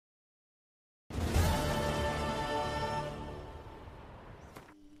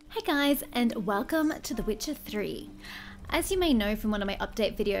Hey guys, and welcome to The Witcher 3. As you may know from one of my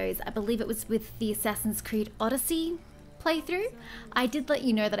update videos, I believe it was with the Assassin's Creed Odyssey playthrough, I did let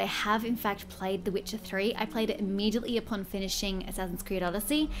you know that I have in fact played The Witcher 3. I played it immediately upon finishing Assassin's Creed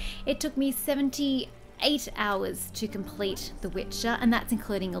Odyssey. It took me 78 hours to complete The Witcher, and that's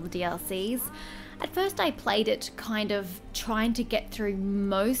including all the DLCs. At first I played it kind of trying to get through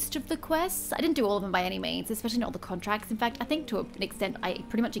most of the quests. I didn't do all of them by any means, especially not all the contracts. In fact, I think to an extent I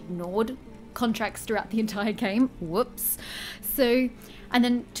pretty much ignored contracts throughout the entire game. Whoops. So, and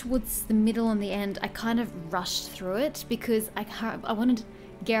then towards the middle and the end, I kind of rushed through it because I wanted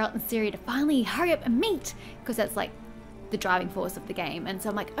Geralt and Ciri to finally hurry up and meet, because that's like the driving force of the game. And so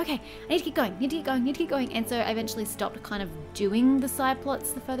I'm like, okay, I need to keep going, need to keep going, need to keep going. And so I eventually stopped kind of doing the side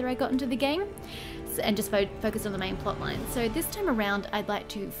plots the further I got into the game, and just focused on the main plot line. So this time around, I'd like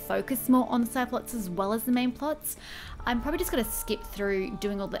to focus more on the side plots as well as the main plots. I'm probably just going to skip through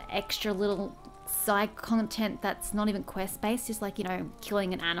doing all the extra little side content that's not even quest based, just like, you know,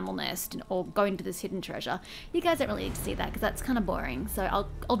 killing an animal nest or going to this hidden treasure. You guys don't really need to see that because that's kind of boring. So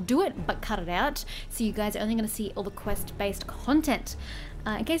I'll do it, but cut it out. So you guys are only going to see all the quest based content.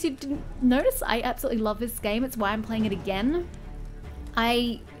 In case you didn't notice, I absolutely love this game. It's why I'm playing it again.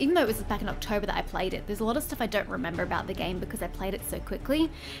 Even though it was back in October that I played it, there's a lot of stuff I don't remember about the game because I played it so quickly,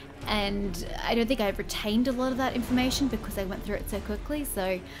 and I don't think I've retained a lot of that information because I went through it so quickly.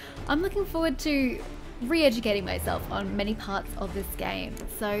 So I'm looking forward to re-educating myself on many parts of this game.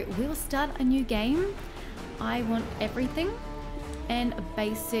 So we will start a new game. I want everything, and a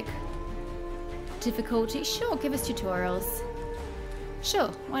basic difficulty. Sure, give us tutorials. Sure,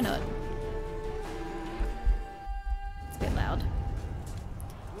 why not? It's a bit loud.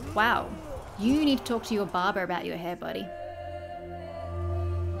 Wow, you need to talk to your barber about your hair, buddy.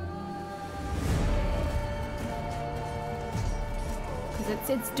 Because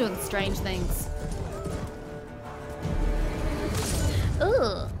it's doing strange things.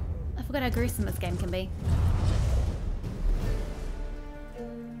 Ugh, I forgot how gruesome this game can be.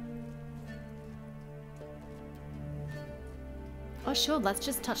 Oh sure, let's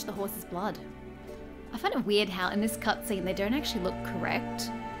just touch the horse's blood. I find it weird how in this cutscene they don't actually look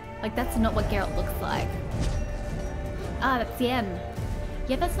correct. Like, that's not what Geralt looks like. Ah, that's Yen.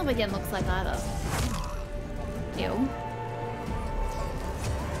 Yeah, that's not what Yen looks like either. Ew.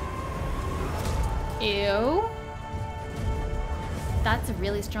 Ew. That's a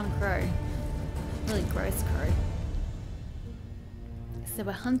really strong crow. Really gross crow. So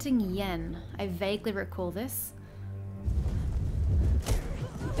we're hunting Yen. I vaguely recall this.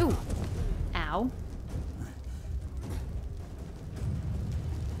 Ooh. Ow.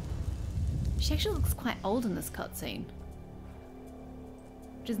 She actually looks quite old in this cutscene,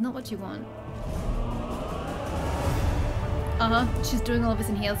 which is not what you want. She's doing all of this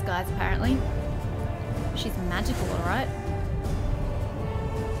in heels, guys, apparently. She's magical, alright?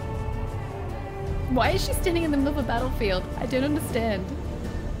 Why is she standing in the middle of a battlefield? I don't understand.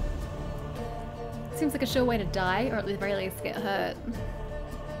 Seems like a sure way to die, or at the very least get hurt.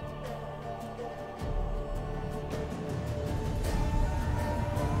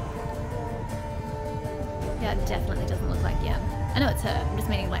 Yeah, it definitely doesn't look like Yen. I know it's her, I'm just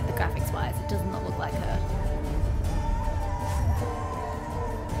meaning like the graphics wise, it does not look like her.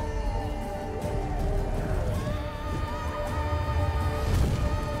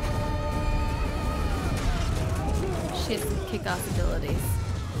 She has some kick-ass abilities.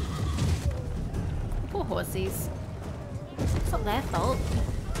 Poor horsies. It's not their fault.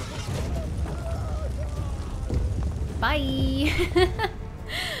 Bye!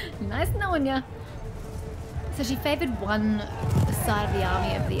 Nice knowing ya. So she favoured one side of the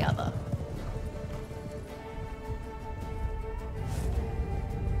army over the other.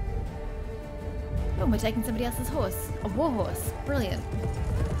 Oh, we're taking somebody else's horse. A war horse. Brilliant.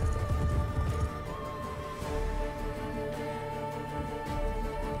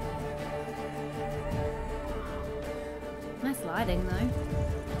 Nice lighting, though.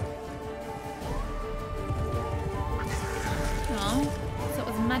 Oh, so it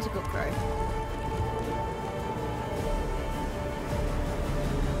was a magical crow.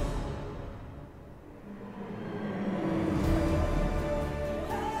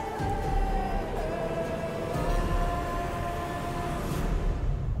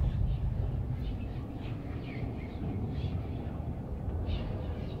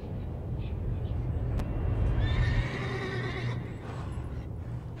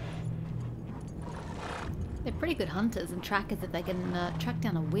 They're pretty good hunters and trackers if they can track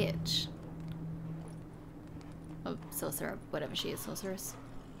down a witch. Oh, sorcerer, whatever she is, sorceress.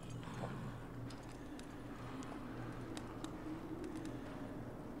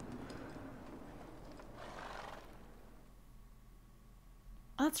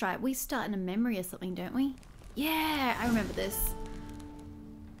 that's right. We start in a memory or something, don't we? Yeah, I remember this.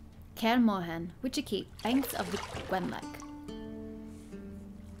 Caer Morhen, Witcher Keep, Banks of the Gwenlec.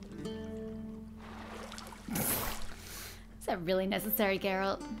 Is that really necessary,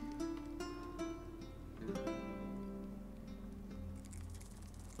 Geralt?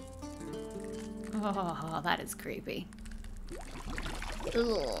 Oh, that is creepy.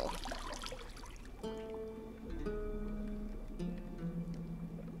 Ugh.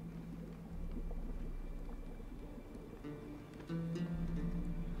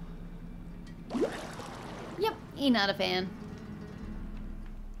 Yep, you're not a fan.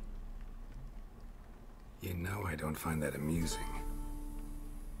 You know I don't find that amusing.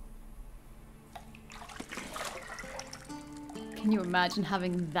 Can you imagine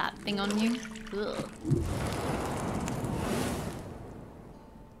having that thing on you? Ugh.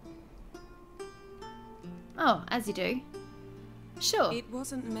 Oh, as you do. Sure. It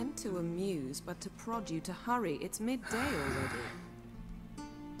wasn't meant to amuse, but to prod you to hurry. It's midday already.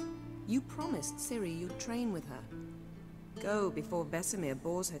 You promised Ciri you'd train with her. Go before Vesemir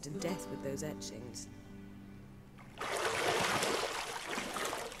bores her to death with those etchings.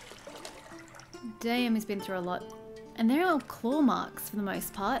 Damn, he's been through a lot. And they're all claw marks for the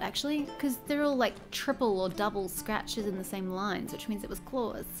most part, actually, because they're all like triple or double scratches in the same lines, which means it was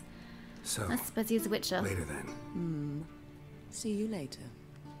claws. So, I suppose he's a witcher. later then. See you later.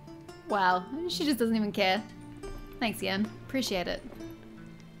 Wow, she just doesn't even care. Thanks, Yen. Appreciate it.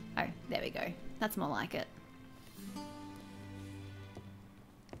 Oh, there we go. That's more like it.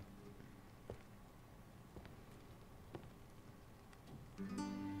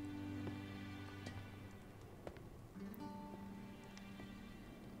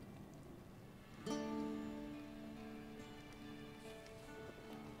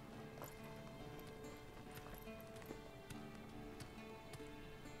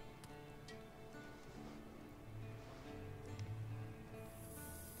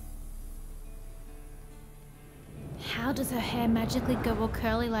 How does her hair magically go all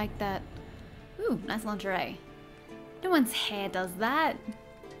curly like that? Ooh, nice lingerie. No one's hair does that.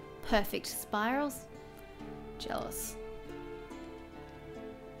 Perfect spirals. Jealous.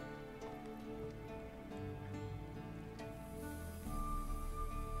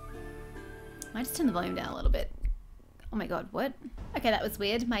 I might just turn the volume down a little bit. Oh my god, what? Okay, that was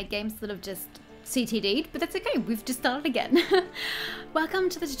weird. My game sort of just CTD'd, but that's okay. We've just started again. Welcome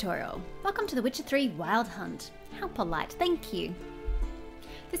to the tutorial. Welcome to The Witcher 3 Wild Hunt. How polite, thank you.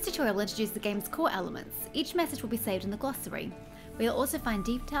 This tutorial will introduce the game's core elements. Each message will be saved in the glossary. We'll also find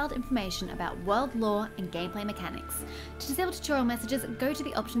detailed information about world lore and gameplay mechanics. To disable tutorial messages, go to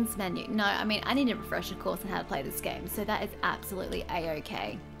the options menu. No, I mean, I need a refresher course on how to play this game, so that is absolutely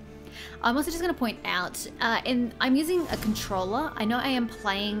a-okay. I'm also just going to point out, I'm using a controller. I know I am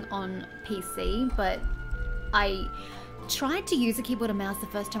playing on PC, but I tried to use a keyboard and mouse the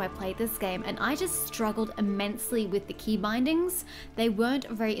first time I played this game, and I just struggled immensely with the key bindings. They weren't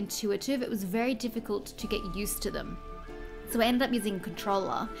very intuitive. It was very difficult to get used to them. So I ended up using a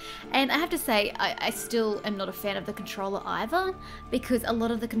controller, and I have to say I still am not a fan of the controller either, because a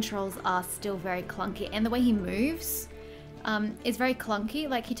lot of the controls are still very clunky, and the way he moves is very clunky.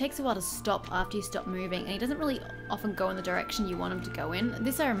 Like, he takes a while to stop after you stop moving, and he doesn't really often go in the direction you want him to go in.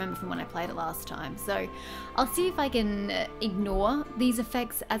 This I remember from when I played it last time, so I'll see if I can ignore these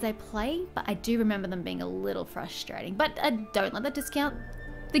effects as I play, but I do remember them being a little frustrating. But don't let that discount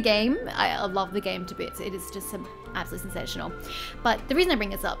the game. I love the game to bits. It is just absolutely sensational. But the reason I bring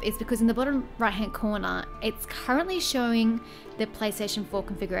this up is because in the bottom right hand corner, it's currently showing the PlayStation 4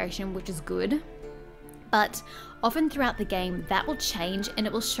 configuration, which is good. But often throughout the game, that will change and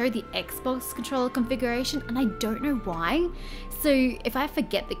it will show the Xbox controller configuration, and I don't know why. So if I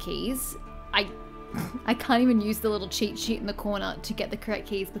forget the keys, I can't even use the little cheat sheet in the corner to get the correct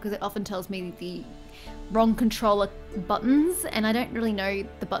keys, because it often tells me the wrong controller buttons, and I don't really know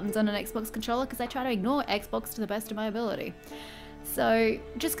the buttons on an Xbox controller because I try to ignore Xbox to the best of my ability. So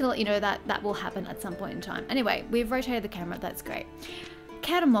just gonna let you know that that will happen at some point in time. Anyway, we've rotated the camera, that's great.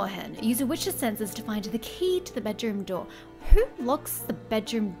 Caer Morhen, use a witcher's senses to find the key to the bedroom door. Who locks the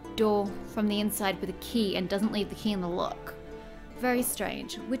bedroom door from the inside with a key and doesn't leave the key in the lock? Very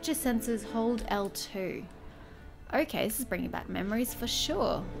strange. Witcher senses, hold L2. Okay, this is bringing back memories for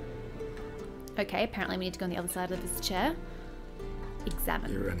sure. Okay, apparently we need to go on the other side of this chair.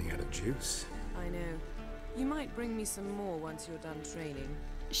 Examine. You're running out of juice. I know. You might bring me some more once you're done training.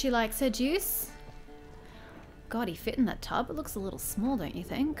 She likes her juice. God, he fit in that tub. It looks a little small, don't you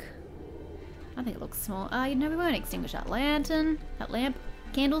think? I think it looks small. You know, we won't extinguish that lantern, that lamp,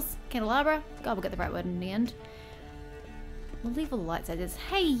 candles, candelabra. God, we'll get the right word in the end. We'll leave all the lights as is.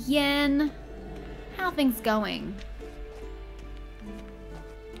 Hey, Yen! How are things going?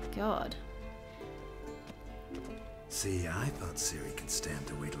 God. See, I thought Ciri could stand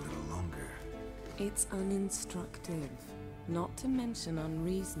to wait a little longer. It's uninstructive, not to mention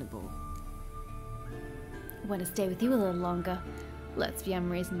unreasonable. Want to stay with you a little longer. Let's be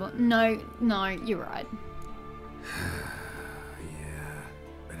unreasonable. No, you're right. Yeah,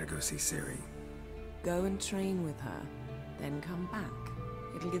 better go see Ciri. Go and train with her, then come back.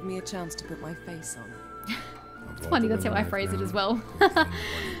 It'll give me a chance to put my face on it. It's funny, that's how I phrase it as well. Anyone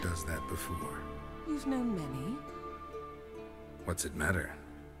who does that before. You've known many. What's it matter?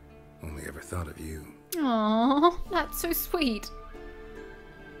 Only ever thought of you. Aww, that's so sweet.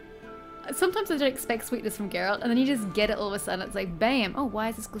 Sometimes I don't expect sweetness from Geralt, and then you just get it all of a sudden. It's like, bam! Oh, why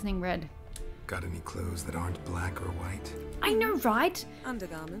is this glistening red? Got any clothes that aren't black or white? I know, right?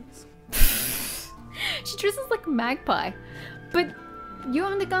 Undergarments. She dresses like a magpie. But your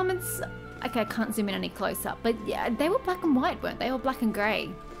undergarments... Okay, I can't zoom in any closer, but yeah, they were black and white, weren't they? Or black and grey.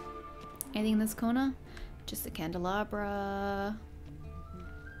 Anything in this corner? Just a candelabra.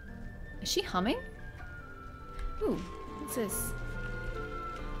 Is she humming? Ooh, what's this?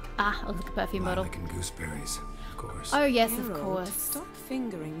 Ah, looks like a perfume bottle. Lilac and gooseberries, of course. Oh yes, of Geralt, course. Stop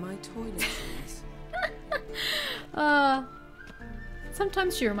fingering my toiletries.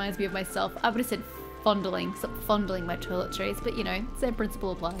 Sometimes she reminds me of myself. I would have said fondling. Stop fondling my toiletries, but you know, same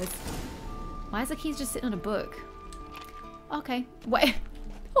principle applies. Why is the keys just sitting on a book? Okay, wait.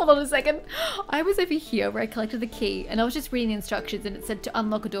 Hold on a second. I was over here where I collected the key and I was just reading the instructions and it said to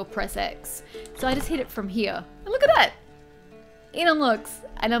unlock a door, press X. So I just hit it from here. And look at that! It unlocks.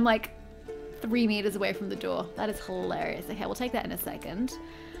 And I'm like 3 meters away from the door. That is hilarious. Okay, we'll take that in a second.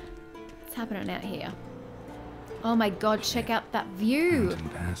 What's happening out here? Oh my god, check out that view. Mountain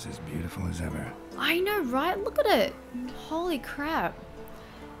Pass is beautiful as ever. I know, right? Look at it. Holy crap.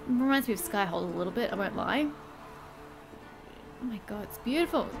 It reminds me of Skyhold a little bit, I won't lie. Oh my god, it's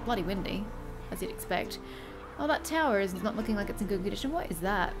beautiful. It's bloody windy, as you'd expect. Oh, that tower is not looking like it's in good condition. What is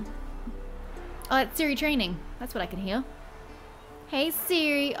that? Oh, it's Ciri training. That's what I can hear. Hey,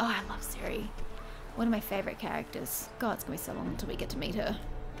 Ciri. Oh, I love Ciri. One of my favourite characters. God, it's going to be so long until we get to meet her.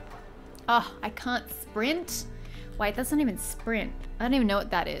 Oh, I can't sprint. Wait, that's not even sprint. I don't even know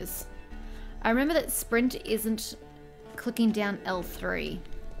what that is. I remember that sprint isn't clicking down L3.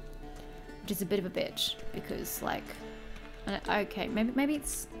 Which is a bit of a bitch. Because, like... Okay, maybe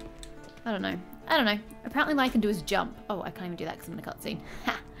it's... I don't know. Apparently all I can do is jump. Oh, I can't even do that because I'm in a cutscene.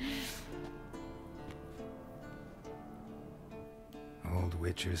 Ha! Old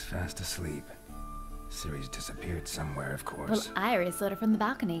Witcher's fast asleep. Ciri's disappeared somewhere, of course. Well, Iris saw her from the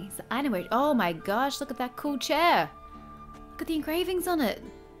balcony, so I know where... Oh my gosh, look at that cool chair. Look at the engravings on it.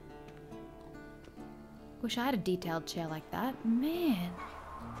 Wish I had a detailed chair like that. Man.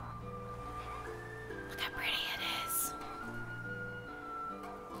 Look how pretty it is.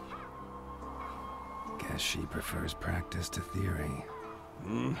 Guess she prefers practice to theory.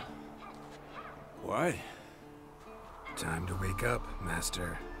 Why? Time to wake up,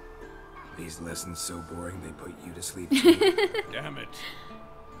 Master. These lessons so boring they put you to sleep too. Damn it.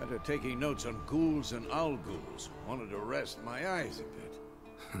 Had her taking notes on ghouls and owl ghouls. Wanted to rest my eyes a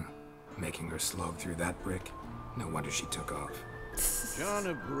bit. Making her slog through that brick? No wonder she took off. John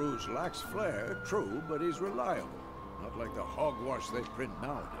of Bruges lacks flair, true, but he's reliable. Not like the hogwash they print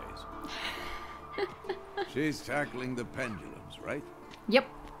nowadays. She's tackling the pendulums, right? Yep.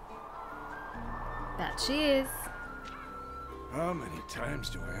 That she is. How many times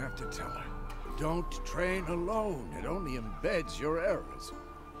do I have to tell her? Don't train alone. It only embeds your errors.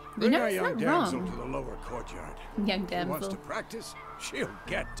 Bring our it's young not damsel wrong. to the lower courtyard. Young If she wants damsel. to practice, she'll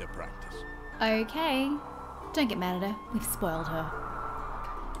get to practice. Okay. Don't get mad at her. We've spoiled her.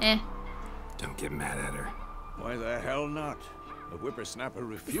 Eh. Don't get mad at her. Why the hell not? The whippersnapper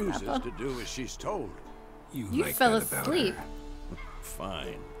refuses Snapper. to do as she's told. You like fell that about asleep. her.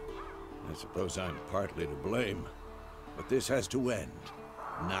 Fine. I suppose I'm partly to blame. But this has to end.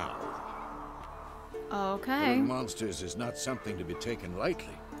 Now. Okay. Killing monsters is not something to be taken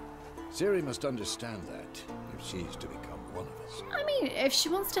lightly. Ciri must understand that, if she's to become one of us. I mean, if she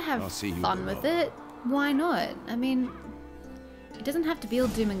wants to have I'll see you fun with below. it, why not? I mean, it doesn't have to be all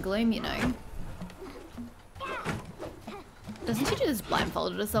doom and gloom, you know. Doesn't she do this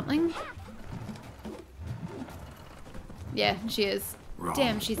blindfolded or something? Yeah, she is. Wrong.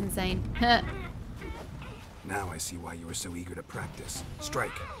 Damn, she's insane. Now I see why you were so eager to practice.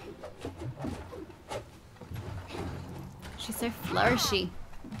 Strike. She's so flourishy.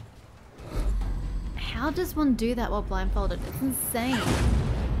 How does one do that while blindfolded? It's insane.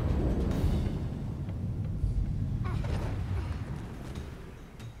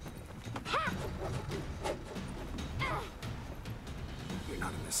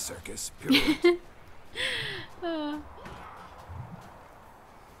 Not in this circus, period.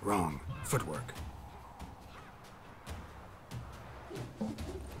 Wrong. Footwork.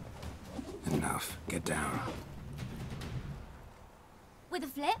 Enough. Get down. With a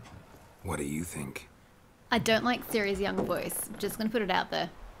flip? What do you think? I don't like Ciri's young voice. I'm just gonna put it out there.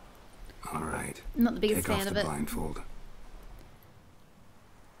 All right. I'm not the biggest Take fan off of the it. blindfold.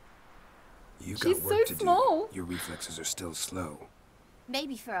 You've She's got work so to small. do. Your reflexes are still slow.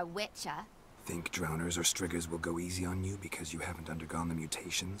 Maybe for a witcher. Think drowners or striggers will go easy on you because you haven't undergone the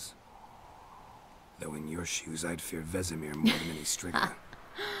mutations? Though in your shoes, I'd fear Vesemir more than any strigger.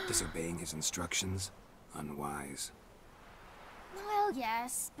 Disobeying his instructions? Unwise. Well,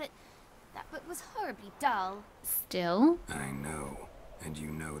 yes, but that book was horribly dull. Still? I know. And you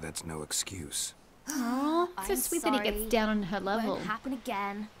know that's no excuse. Aww, so I'm sweet that he sorry. gets down on her level. Won't happen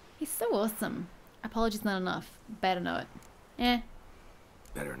again. He's so awesome. Apologies not enough. Better know it. Eh.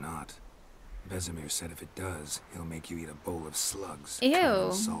 Better not. Vesemir said if it does, he'll make you eat a bowl of slugs. Ew. covered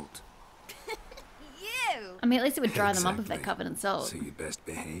in salt. You! I mean, at least it would dry them up if they're Exactly. covered in salt. So you'd best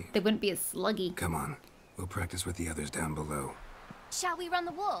behave. They wouldn't be as sluggy. Come on. We'll practice with the others down below. Shall we run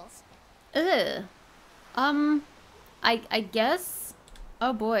the walls? Ugh. I guess.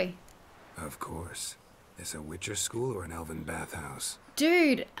 Oh boy. Of course. Is a Witcher school or an elven bathhouse?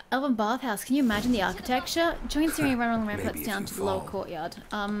 Dude, Elven Bathhouse, can you imagine the architecture? Join Ciri and run on the Maybe ramparts if down you to the lower fall. courtyard.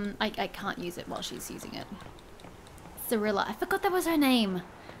 I can't use it while she's using it. Cirilla. I forgot that was her name.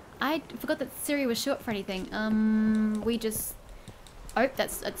 I forgot that Ciri was short for anything. We just... Oh,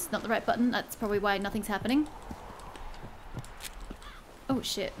 that's not the right button. That's probably why nothing's happening. Oh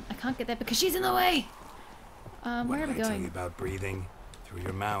shit, I can't get there because she's in the way! What Where are did we I tell you going? about breathing? Through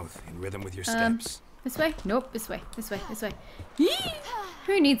your mouth, in rhythm with your steps. This way? Nope, this way, this way, this way. Yee!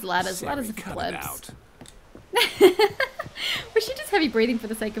 Who needs ladders? Ciri, Ladders are for cut it plebs. out. Was she just heavy breathing for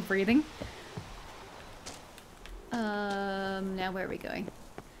the sake of breathing? Now where are we going?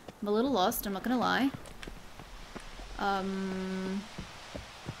 I'm a little lost, I'm not gonna lie.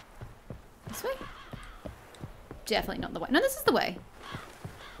 This way? Definitely not the way. No, this is the way.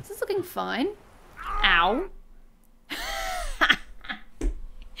 This is looking fine. Ow.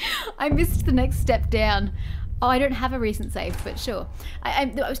 I missed the next step down. Oh, I don't have a recent save, but sure. I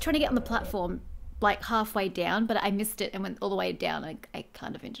was trying to get on the platform like halfway down, but I missed it and went all the way down. I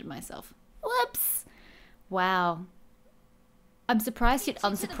kind of injured myself. Whoops. Wow. I'm surprised yet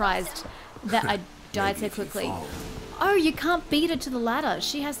unsurprised that I died so Maybe if you quickly. fall. Oh, you can't beat her to the ladder.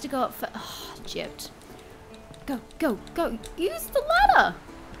 She has to go up for... Oh, gypped. Go, go, go. Use the ladder.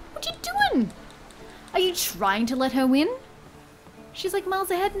 What you doing? Are you trying to let her win? She's like miles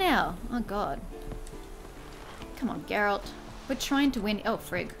ahead now. Oh, God. Come on, Geralt. We're trying to win. Oh,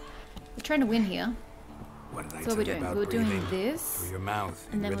 frig. We're trying to win here. What did I So tell what you we're doing? about We're doing breathing? this. Through your mouth,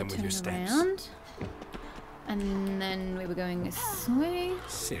 in And then we're rhythm with your turning steps. around. And then we were going this way.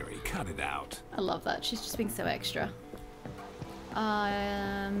 Ciri, cut it out. I love that. She's just being so extra.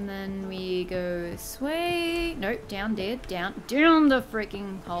 Then we go this way. Nope, down, dead, down the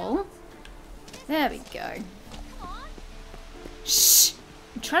freaking hole. There we go. Shh!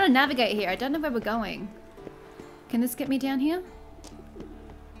 I'm trying to navigate here. I don't know where we're going. Can this get me down here?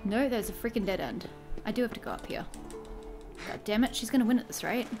 No, there's a freaking dead end. I do have to go up here. God damn it, she's gonna win at this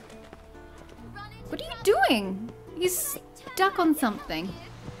rate. What are you doing? You're stuck on something.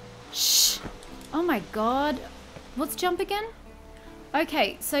 Shh. Oh my god. What's jump again?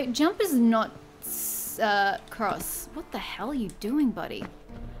 Okay, so jump is not cross. What the hell are you doing, buddy?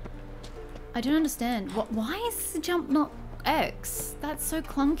 I don't understand. Why is the jump not X? That's so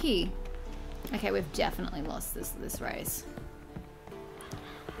clunky. Okay, we've definitely lost this race.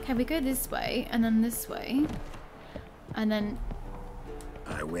 Okay, we go this way, and then this way. And then...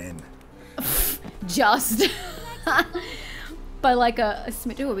 I win. Just. By like a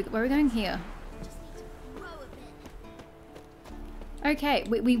smidge. Ooh, where are we going here? Okay,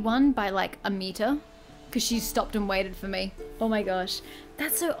 we won by like a meter. Because she stopped and waited for me. Oh my gosh.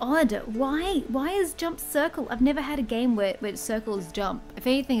 That's so odd. Why is jump circle? I've never had a game where circle is jump. If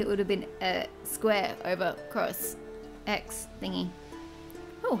anything, it would have been a square over cross. X thingy.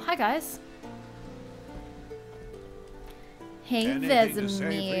 Oh, hi guys. Hey, Anything to say for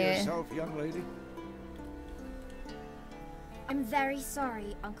Vesemir. yourself, young lady? I'm very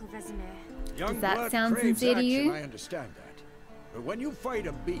sorry, Uncle Vesemir. Young Does that blood sound craves sincere to action, you? I understand that. But when you fight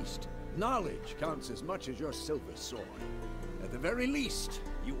a beast, knowledge counts as much as your silver sword. At the very least,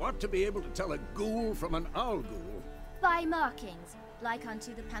 you ought to be able to tell a ghoul from an owl ghoul. By markings, like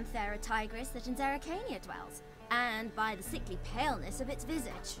unto the Panthera tigris that in Zerrikania dwells, and by the sickly paleness of its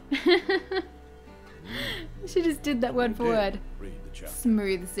visage. She just did that word for word. Read the chapter.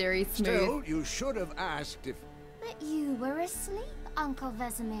 Smooth, Ciri, smooth. Still, you should have asked if... But you were asleep, Uncle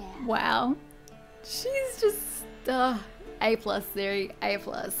Vesemir. Wow. She's just, A plus, Ciri, A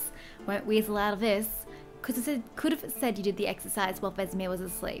plus. Won't weasel out of this. Could have said you did the exercise while Vesemir was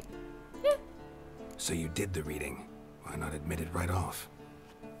asleep. Yeah. So you did the reading. Why not admit it right off?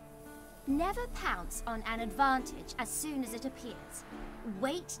 Never pounce on an advantage as soon as it appears.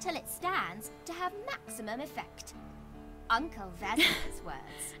 Wait till it stands to have maximum effect. Uncle Vesemir's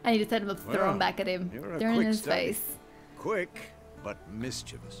words. I need to send him a thrown back at him. You're a Thrown in quick his study. face. Quick, but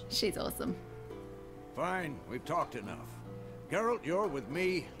mischievous. She's awesome. Fine, we've talked enough. Geralt, you're with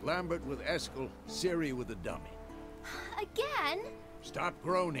me, Lambert with Eskel, Ciri with the dummy. Again? Stop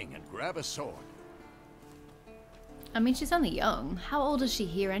groaning and grab a sword. I mean, she's only young. How old is she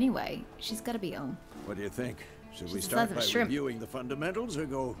here anyway? She's got to be young. What do you think? Should we She's the start size of a by shrimp. reviewing the fundamentals or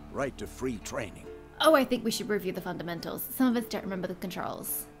go right to free training? Oh, I think we should review the fundamentals. Some of us don't remember the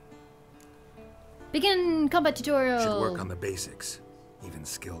controls. Begin combat tutorial. Should work on the basics. Even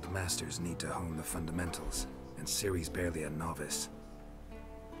skilled masters need to hone the fundamentals, and Ciri's barely a novice.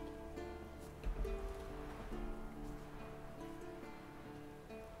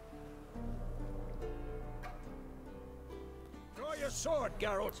 Draw your sword,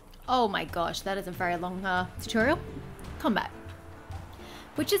 Geralt. Oh my gosh, that is a very long tutorial. Combat.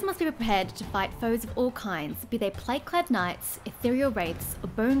 Witches must be prepared to fight foes of all kinds, be they plague-clad knights, ethereal wraiths, or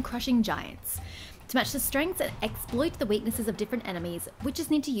bone-crushing giants. To match the strengths and exploit the weaknesses of different enemies, witches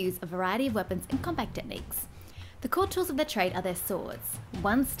need to use a variety of weapons and combat techniques. The core tools of their trade are their swords.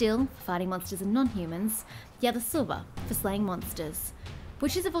 One steel, for fighting monsters and non-humans, the other silver, for slaying monsters.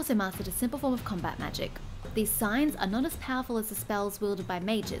 Witches have also mastered a simple form of combat magic. These signs are not as powerful as the spells wielded by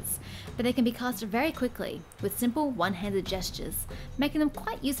mages, but they can be cast very quickly, with simple one-handed gestures, making them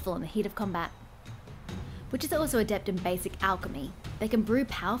quite useful in the heat of combat. Witches are also adept in basic alchemy. They can brew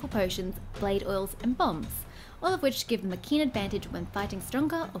powerful potions, blade oils, and bombs, all of which give them a keen advantage when fighting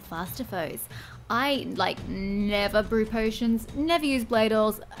stronger or faster foes. I, never brew potions, never use blade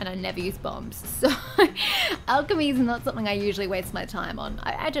oils, and I never use bombs. So, alchemy is not something I usually waste my time on.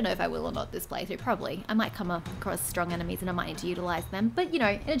 I don't know if I will or not this playthrough, probably. I might come across strong enemies and I might need to utilize them, but in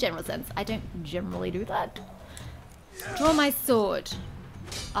a general sense, I don't generally do that. Draw my sword.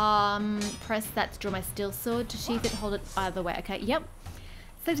 Press that to draw my steel sword. To sheath it, hold it either way. Okay, yep.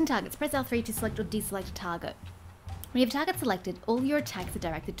 Selecting targets. Press L3 to select or deselect a target. When you have a target selected, all your attacks are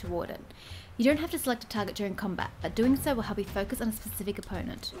directed toward it. You don't have to select a target during combat, but doing so will help you focus on a specific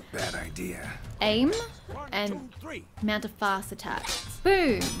opponent. Bad idea. Aim, 1, and 2, 3. mount a fast attack.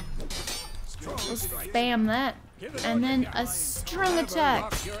 Boom! Strong We'll strike. spam that. Give it And all then you a got. strong Never attack.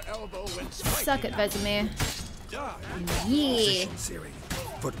 lock your elbow when striking. Suck it, Vesemir. Die. Yeah! Position, Ciri.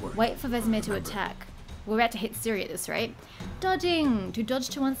 Footwork. Wait for Vesemir to attack. We're about to hit Ciri at this rate. Dodging! To dodge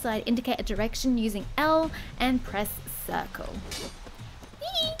to one side, indicate a direction using L and press circle.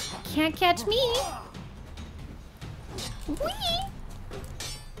 Whee! Can't catch me! Whee!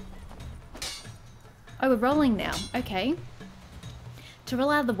 Oh, we're rolling now. Okay. To roll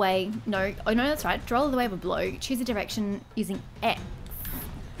out of the way, no, oh no, that's right. To roll out of the way of a blow, choose a direction using X.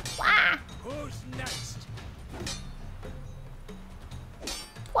 Wah! Who's next?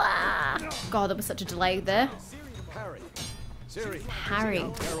 Wah! God, there was such a delay there. Parry. Ciri. Parry. See how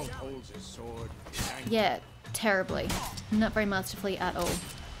Geralt holds his sword. Yeah, terribly. Not very masterfully at all.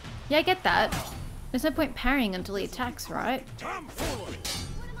 Yeah, I get that. There's no point parrying until he attacks, right? Tomfoolery.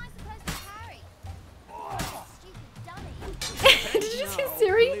 What am I supposed to parry? Stupid dummy. Did you see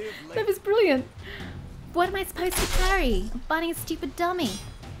Ciri? That was brilliant. What am I supposed to parry? I'm fighting a stupid dummy.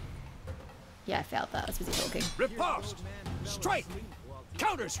 Yeah, I failed that. I was busy talking. Riposte. Strike.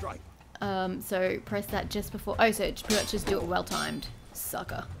 Counter strike. So press that just before. Oh, so pretty much just do it well timed.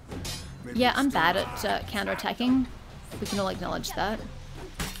 Sucker. Yeah, I'm bad at counter-attacking. We can all acknowledge that.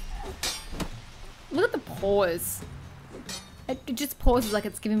 Look at the pause. It just pauses like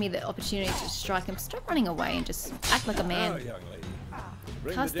it's giving me the opportunity to strike him. Stop running away and just act like a Now, man. young lady.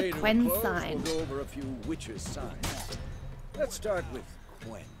 Bring Cast the day to a Quen close, sign. We'll go over a few witches' signs. Let's start with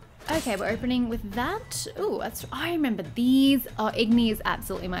Quen. Okay, we're opening with that. Ooh, that's. I remember these. Oh, Igni is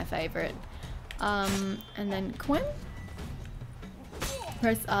absolutely my favorite. And then Quen.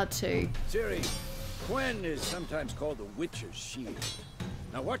 Press R2. Ciri, Quen is sometimes called the Witcher's Shield.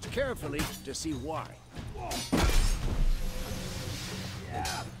 Now watch carefully to see why.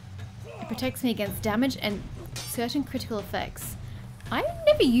 It protects me against damage and certain critical effects. I've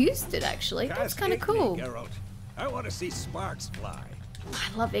never used it actually. That's Cast kind of Igni, cool. Geralt. I want to see sparks fly.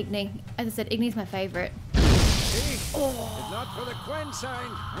 I love Igni. As I said, Igni's my favorite. See? If not for the Quen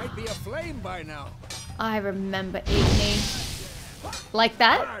sign, might be aflame by now. I remember Igni. Like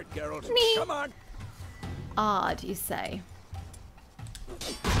that? Hard, Geralt. Me. Come on. Odd, you say.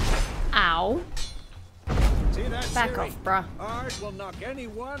 Ow. See that, Back Ciri? off, bruh. Art will knock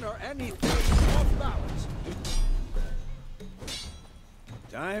anyone or anything off balance.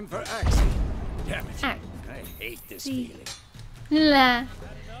 Time for action. Damn it. Axe. I hate this See. feeling. La.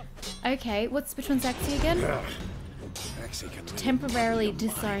 Okay, which one's Axie again? Axie can really Temporarily muddy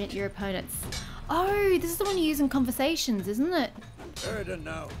your mind. disorient your opponents. Oh, this is the one you use in conversations, isn't it? Erden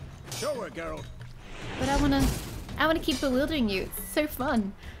now. Show her, Geralt. But I wanna keep bewildering you. It's so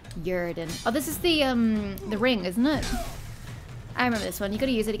fun. Yerden. Oh, this is the ring, isn't it? I remember this one. You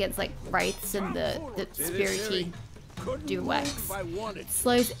gotta use it against like wraiths and the See this, spirity Ciri? Couldn't do move wax. if I wanted.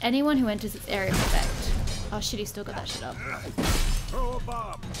 Slows anyone who enters its area of effect. Oh shit, he still got that shit up. Throw a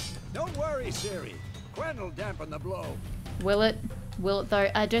bomb. Don't worry, Ciri. Quen will dampen the blow. Will it? Will it though?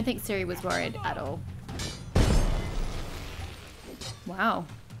 I don't think Ciri was worried at all. Wow,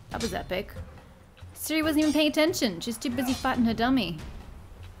 that was epic. Ciri wasn't even paying attention. She's too busy fighting her dummy.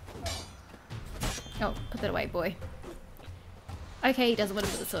 Oh, put that away, boy. Okay, he doesn't want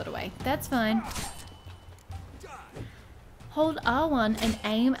to put the sword away. That's fine. Hold R1 and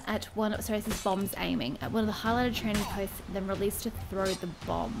aim at one. Sorry, this is bombs aiming at one of the highlighted training posts, then release to throw the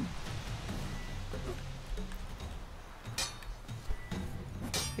bomb.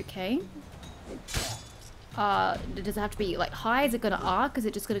 Okay. Does it have to be like high? Is it gonna arc? Is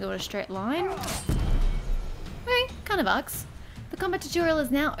it just gonna go in a straight line? Okay, kind of arcs. The combat tutorial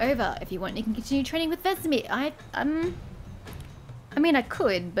is now over. If you want, you can continue training with Vesemir. I mean, I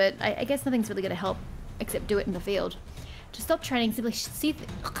could, but I guess nothing's really gonna help except do it in the field. To stop training, simply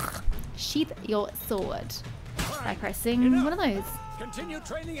sheath your sword by pressing one of those. Continue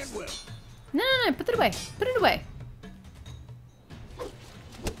training at will. No, put it away. Put it away.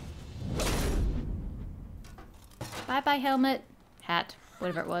 Bye-bye, helmet. Hat.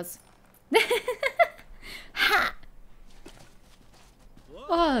 Whatever it was. Hat!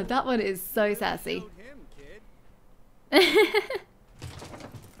 Oh, that one is so sassy. Ciri,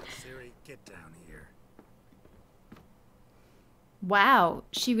 get down here. Wow,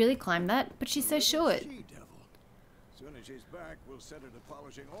 she really climbed that, but she's so short. She-devil. Soon as she's back, we'll set her to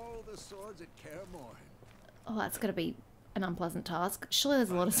polishing all the swords at Kaer Morhen. Oh, that's gotta be an unpleasant task. Surely there's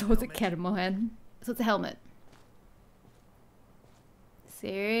a lot of swords at Kaer Morhen. So it's a helmet.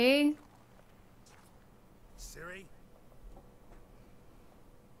 Ciri? Ciri?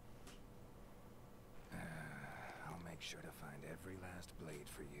 I'll make sure to find every last blade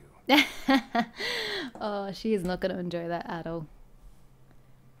for you. Oh, she is not going to enjoy that at all.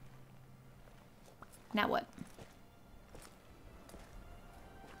 Now what?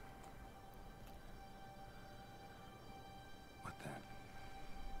 What then?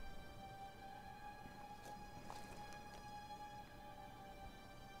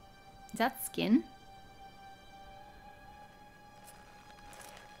 Is that skin?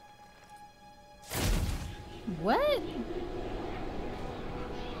 What?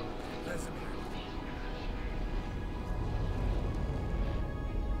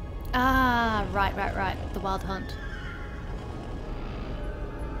 Ah, right. The Wild Hunt.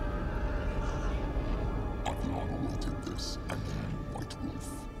 Adriana wanted this, and White Wolf.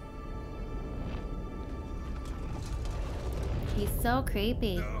 He's so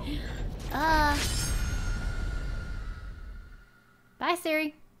creepy. Bye,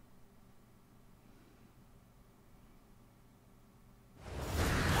 Ciri.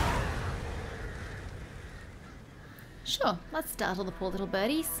 Sure, let's startle the poor little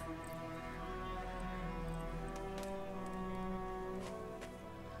birdies.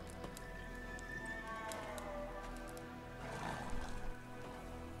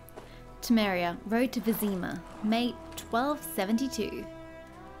 Temeria, Road to Vizima, May 1272.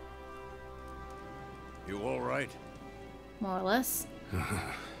 You all right? More or less.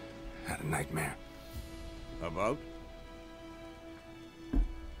 Had a nightmare. About?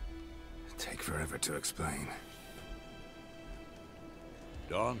 Take forever to explain.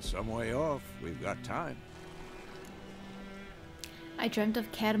 Dawn's some way off. We've got time. I dreamt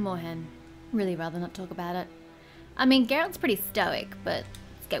of Kaer Morhen. Really rather not talk about it. I mean, Geralt's pretty stoic, but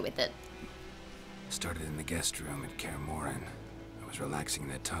let's go with it. Started in the guest room at Kaer Morhen. I was relaxing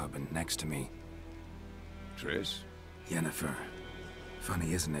in a tub, and next to me, Triss? Yennefer.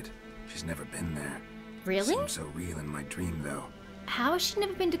 Funny, isn't it? She's never been there. Really? Seems so real in my dream, though. How has she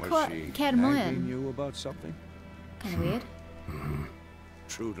never been to Was she Kaer nagging Morhen? you about something? Kinda weird.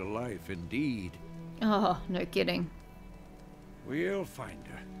 True to life, indeed. Oh, no kidding. We'll find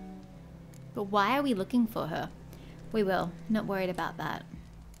her. But why are we looking for her? We will. Not worried about that.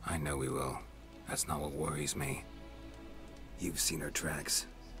 I know we will. That's not what worries me. You've seen her tracks.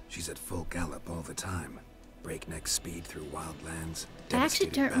 She's at full gallop all the time. Breakneck speed through wildlands. I actually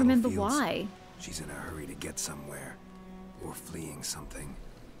don't remember why. She's in a hurry to get somewhere. Or fleeing something.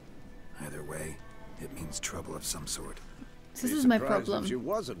 Either way, it means trouble of some sort. So this is my problem. She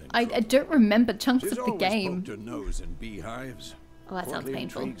wasn't in I don't remember chunks of the game. She's always poked her nose in beehives. Oh, that sounds Courtly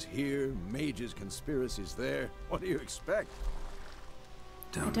painful. intrigues here, mages, conspiracies there. What do you expect?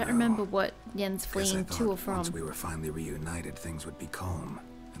 I don't remember what Yen's Guess I fleeing to or thought from. once we were finally reunited, things would be calm.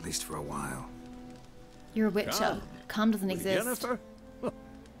 At least for a while. You're a witcher. Calm? Calm doesn't With exist. Yennefer?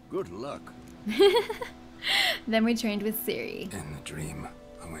 Good luck. Then we trained with Ciri. In the dream,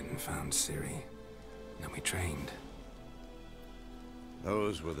 I went and found Ciri. Then we trained.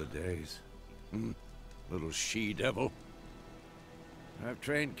 Those were the days. Little she-devil. I've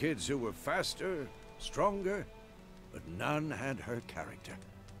trained kids who were faster, stronger, but none had her character.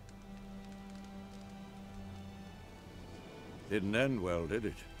 Didn't end well, did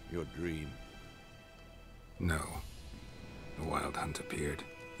it? Your dream? No. A wild hunt appeared,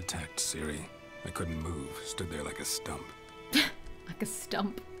 attacked Ciri. I couldn't move, stood there like a stump. Like a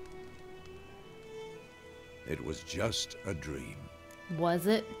stump. It was just a dream. Was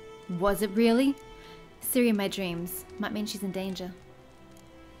it? Was it really? Ciri in my dreams. Might mean she's in danger.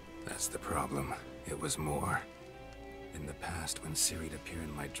 That's the problem. It was more. In the past, when Ciri'd appear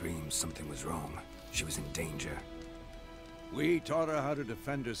in my dreams, something was wrong. She was in danger. We taught her how to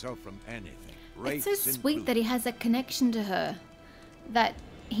defend herself from anything. It's so sweet that he has a connection to her. That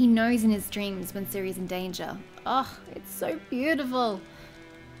he knows in his dreams when Ciri's in danger. Oh, it's so beautiful.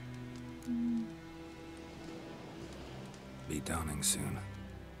 Be dawning soon.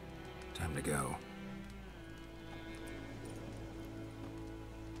 Time to go.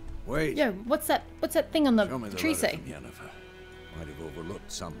 Wait. Yo, what's that thing on the Show me the tree letter say? from Yennefer. Might have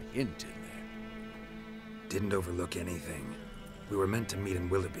overlooked some hint in there. Didn't overlook anything. We were meant to meet in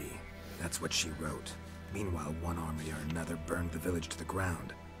Willoughby. That's what she wrote. Meanwhile, one army or another burned the village to the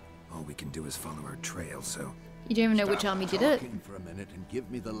ground. All we can do is follow her trail, so... You don't even know which army did it. Talking for a minute and give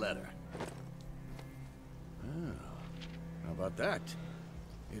me the letter. Oh, how about that?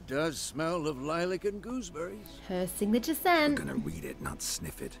 It does smell of lilac and gooseberries. Her signature I'm scent. gonna read it, not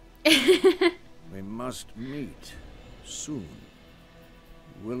sniff it. We must meet soon.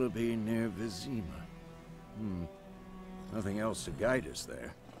 Willoughby near Vizima. Nothing else to guide us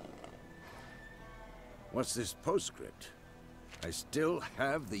there. What's this postscript? I still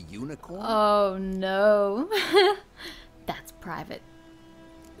have the unicorn? Oh no. That's private.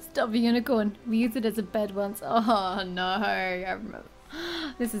 Stop a unicorn. We used it as a bed once. Oh no. I remember.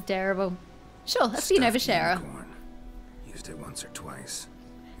 This is terrible. Sure, let's be an Stuffed oversharer. unicorn. Used it once or twice.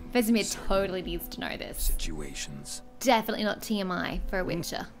 Vesemir totally needs to know this. Situations. Definitely not TMI for a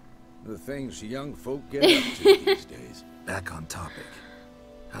witcher. The things young folk get up to these days. Back on topic.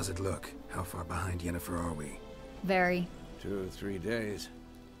 How's it look? How far behind Yennefer are we? Very. 2 or 3 days.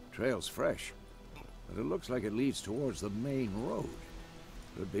 Trail's fresh, but it looks like it leads towards the main road.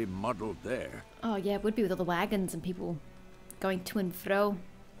 Could be muddled there. Oh yeah, it would be with all the wagons and people going to and fro.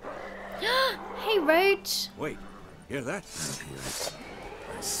 Hey, Roach! Wait, hear that? I hear it.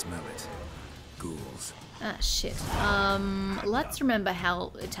 I smell it. Ghouls. Ah, shit. Let's remember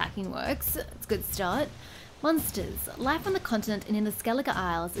how attacking works. It's a good start. Monsters. Life on the continent and in the Skellige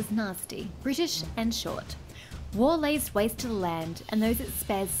Isles is nasty, brutish, and short. War lays waste to the land, and those it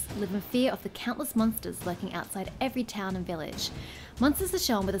spares live in fear of the countless monsters lurking outside every town and village. Monsters are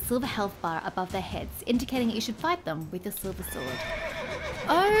shown with a silver health bar above their heads, indicating you should fight them with your silver sword.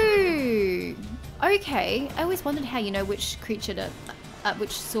 Oh! Okay. I always wondered how you know which creature to...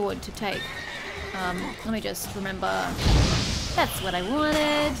 which sword to take. Let me just remember. That's what I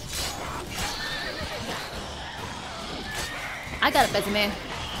wanted. I got it, Vesemir.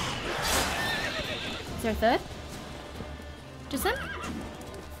 Is there a third? Just him?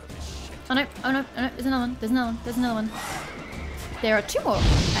 Oh no, oh no, oh no, there's another one, there's another one, there's another one. There are 2 more,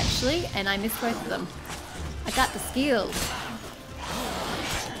 actually, and I missed both of them. I got the skills.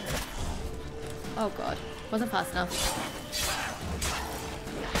 Oh god, wasn't fast enough.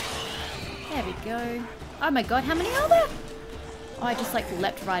 There we go. Oh my god, how many are there? Oh, I just like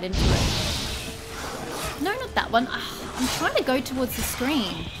leapt right into it. No, not that one. I'm trying to go towards the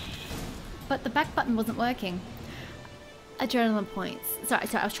screen, but the back button wasn't working. Adrenaline points. Sorry,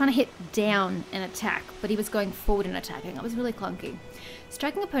 I was trying to hit down and attack, but he was going forward and attacking. That was really clunky.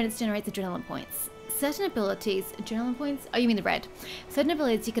 Striking opponents generates adrenaline points. Certain abilities, adrenaline points? Oh, you mean the red. Certain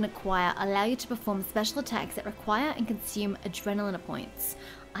abilities you can acquire allow you to perform special attacks that require and consume adrenaline points.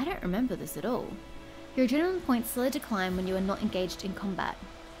 I don't remember this at all. Your adrenaline points slowly decline when you are not engaged in combat.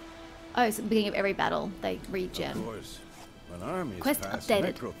 Oh, so at the beginning of every battle, they regen. Of course, when armies Quest pass,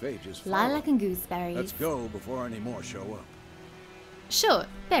 updated. necrophages follow. Lilac and Gooseberries. Let's go before any more show up. Sure,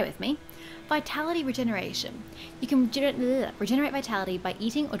 bear with me. Vitality regeneration. You can regenerate vitality by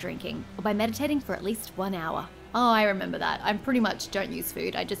eating or drinking, or by meditating for at least 1 hour. Oh, I remember that. I pretty much don't use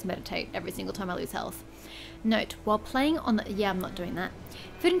food. I just meditate every single time I lose health. Note, while playing on the... Yeah, I'm not doing that.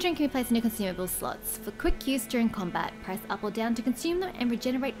 Food and drink can be placed in your consumable slots. For quick use during combat, press up or down to consume them and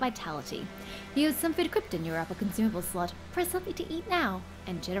regenerate vitality. Use some food equipped in your upper consumable slot. Press something to eat now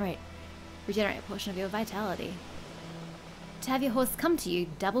and regenerate a portion of your vitality. To have your horse come to you,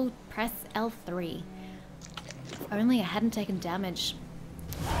 double press L3. If only I hadn't taken damage.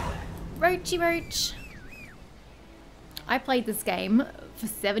 Roachy roach. I played this game for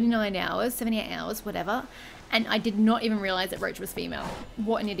 79 hours, 78 hours, whatever, and I did not even realize that Roach was female.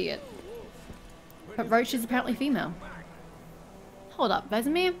 What an idiot. But Roach is apparently female. Hold up,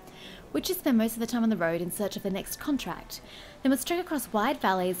 Vesemir. Witches spend most of the time on the road in search of the next contract. They must trek across wide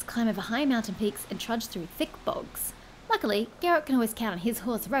valleys, climb over high mountain peaks, and trudge through thick bogs. Luckily, Geralt can always count on his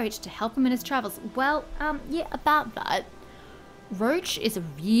horse Roach to help him in his travels. Well, yeah, about that. Roach is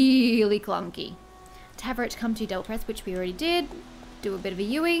really clunky. To have Roach come to you, double press, which we already did, do a bit of a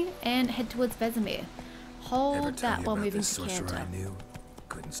Yui, and head towards Vesemir. Hold that while moving to Canter. I knew?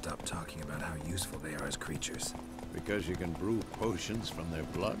 Couldn't stop talking about how useful they are as creatures. Because you can brew potions from their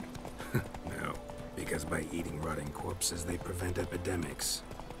blood? No, because by eating rotting corpses, they prevent epidemics.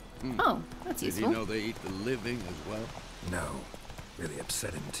 Oh, that's useful. Did you know they eat the living as well? No, really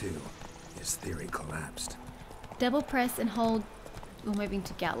upset him too. His theory collapsed. Double press and hold while moving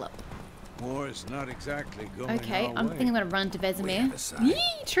to Gallop. War's not exactly going Okay, our I'm way. thinking I'm gonna run to Way Vesemir. other side. Yee,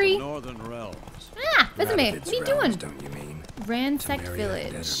 The tree! northern realms. Ah, Vesemir, Rabbit's what are you realms, doing? Don't you mean? Ransacked Temeria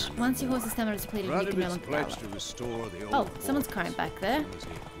village. Desert or no Once your more. horse's stamina is depleted, you can no Radovid's longer pledged gallop. to restore the old Oh, someone's forts crying back there. as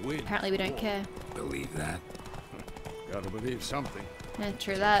soon as he wins Apparently we don't the care. Believe that? war. Gotta believe something. Yeah,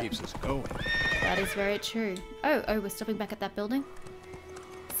 true that. Keeps us going. That is very true. Oh, we're stopping back at that building?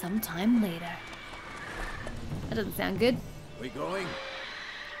 Sometime later. That doesn't sound good. We going?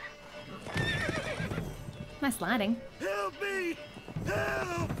 Nice lighting. Help me!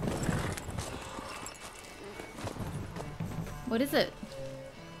 Help! What is it?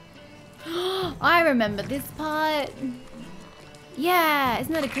 I remember this part. Yeah,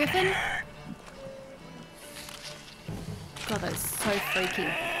 isn't that a griffin? God, that is so freaky.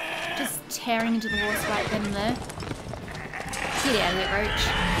 Just tearing into the horse right then and there. Get out of here, Roach.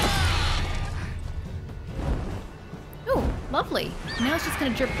 Oh, lovely. Now it's just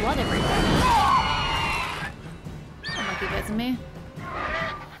gonna drip blood everywhere. Unlucky Vesemir.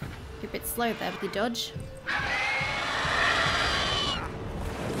 You're a bit slow there with your dodge.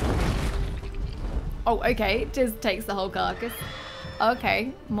 Oh, okay. It just takes the whole carcass.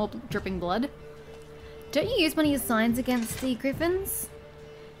 Okay, more dripping blood. Don't you use one of your signs against the griffins?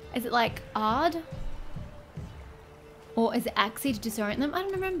 Is it like Ard? Or is it Axie to disorient them? I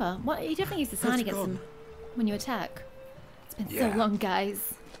don't remember. What? You definitely use the sign against them when you attack. It's been so long,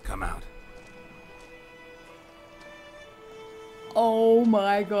 guys. Come out. Oh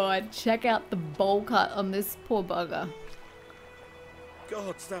my god. Check out the bowl cut on this poor bugger.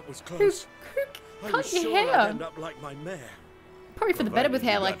 Gods, that was Who close. I cut was your sure I'd hair? end up like my mare. Probably for the better with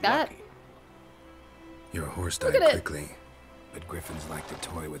hair like that. Your horse Look died at it. quickly, but griffins like to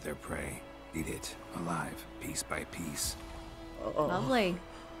toy with their prey. Eat it alive, piece by piece. Lovely.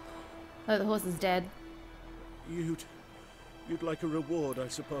 Oh, the horse is dead. You'd like a reward, I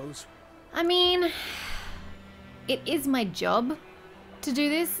suppose. I mean, it is my job to do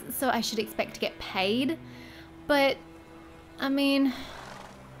this, so I should expect to get paid. But, I mean,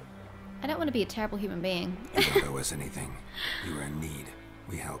 I don't want to be a terrible human being. You don't owe us anything. You were in need.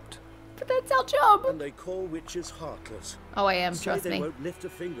 We helped. But that's our job. And they call witches heartless. Oh, I am, Say trust they me. won't lift a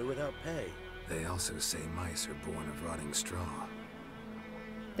finger without pay. They also say mice are born of rotting straw.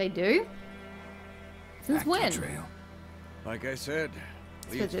 They do? Since Back to when? the trail. Like I said,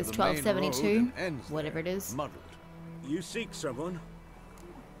 Suppose leads it's to the main road 1272, and ends whatever it there, is. Muddled. You seek someone?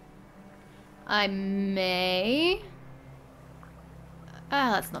 I may.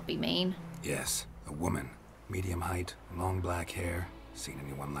 Ah, let's not be mean. Yes, a woman. Medium height, long black hair. Seen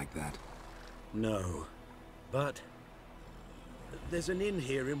anyone like that? No. But there's an inn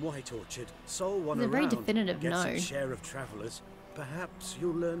here in White Orchard. Sole one It's a very around. definitive Gets no. its share of travelers. Perhaps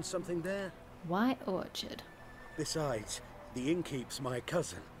you'll learn something there. White Orchard. Besides, the innkeep's my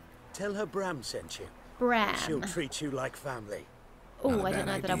cousin. Tell her Bram sent you. Bram. She'll treat you like family. Oh, Not a I don't bad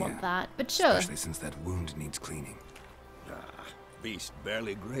know that I want idea. that, but sure. Especially since that wound needs cleaning. Beast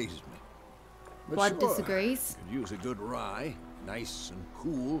barely grazed me. But Blood sure, disagrees. could use a good rye. Nice and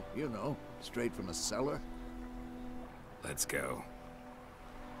cool, you know, straight from a cellar. Let's go.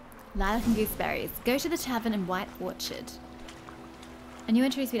 Lilac and Gooseberries. Go to the tavern in White Orchard. A new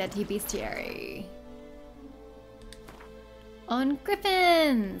entry is add to your bestiary. On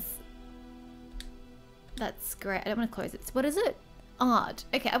griffins! That's great. I don't want to close it. What is it? Odd.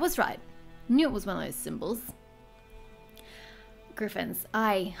 Okay, I was right. Knew it was one of those symbols. Griffins.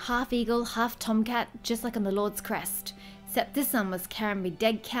 Aye, half eagle, half tomcat, just like on the Lord's crest. Except this one was carrying me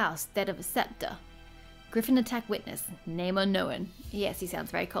dead cow instead of a scepter. Griffin attack witness. Name unknown. Yes, he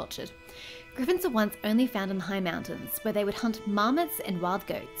sounds very cultured. Griffins were once only found in the high mountains, where they would hunt marmots and wild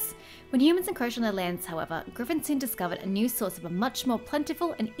goats. When humans encroached on their lands, however, griffins soon discovered a new source of a much more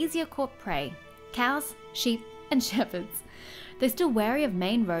plentiful and easier caught prey. Cows, sheep, and shepherds. Though still wary of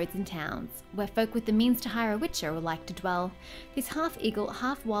main roads and towns, where folk with the means to hire a witcher would like to dwell, these half-eagle,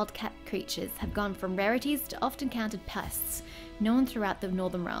 half-wildcat creatures have gone from rarities to oft-encountered pests, known throughout the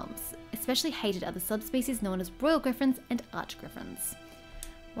northern realms. Especially hated are the subspecies known as royal griffins and arch-griffins.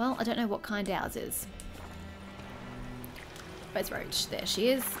 Well, I don't know what kind ours is. Where's Roach? There she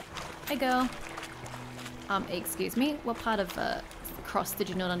is. Hey girl. Excuse me, what part of cross did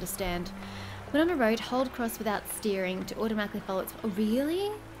you not understand? When on a road, hold cross without steering to automatically follow its... Oh,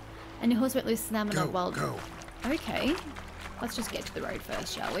 really? And your horse won't lose stamina while... Go. Okay. Let's just get to the road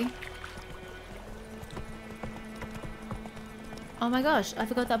first, shall we? Oh my gosh, I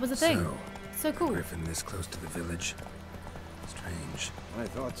forgot that was a thing. So cool. Griffin this close to the village. Strange. My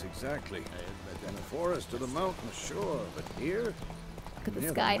thoughts exactly. In the forest or the mountain, sure, but here? Look at the near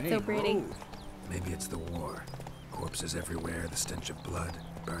sky, it's so main pretty. road. Maybe it's the war. Corpses everywhere, the stench of blood,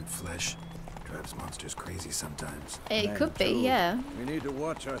 burnt flesh. Drives monsters crazy sometimes. It And could be, too, yeah. We need to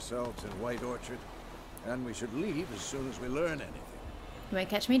watch ourselves in White Orchard, and we should leave as soon as we learn anything. You won't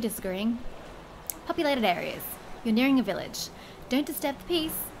catch me disagreeing. Populated areas. You're nearing a village. Don't disturb the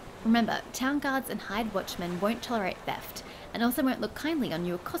peace. Remember, town guards and hired watchmen won't tolerate theft, and also won't look kindly on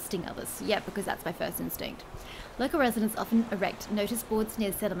you accosting others. Yeah, because that's my first instinct. Local residents often erect notice boards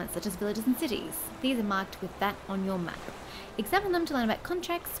near settlements such as villages and cities. These are marked with that on your map. Examine them to learn about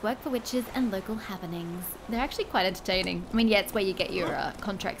contracts, work for witches, and local happenings. They're actually quite entertaining. I mean, yeah, it's where you get your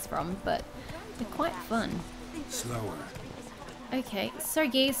contracts from, but they're quite fun. Slower. Okay, so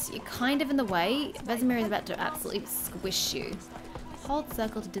geese, you're kind of in the way. Vesemir is about to absolutely squish you. Hold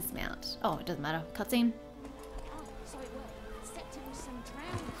circle to dismount. Oh, it doesn't matter. Cutscene.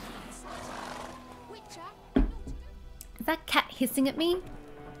 Is that cat hissing at me?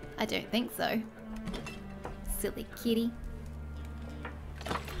 I don't think so. Silly kitty.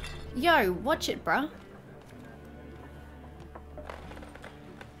 Yo, watch it, bruh.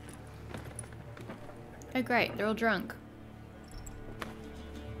 Oh great, they're all drunk.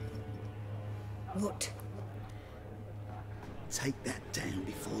 What? Take that down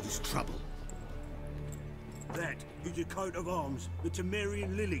before there's trouble. That is a coat of arms, the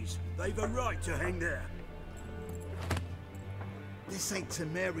Temerian lilies. They've a right to hang there. This ain't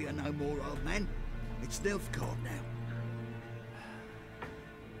Temeria no more, old man. It's Nilfgaard now.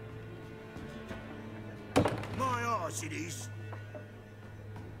 My arse it is.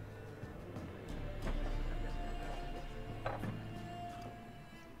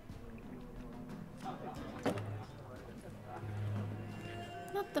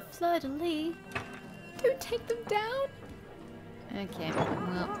 Not the fleur-de-lis. Don't take them down. Okay,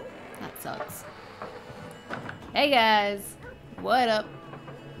 well, that sucks. Hey guys, what up?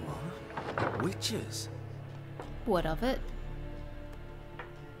 What? Witches? What of it?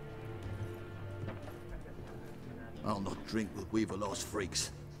 I'll not drink with Weaverlost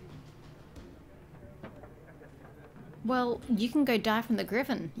freaks. Well, you can go die from the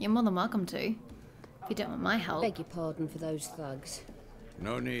griffin. You're more than welcome to. If you don't want my help. Beg your pardon for those thugs.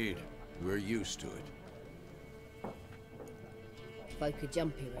 No need. We're used to it. Folk are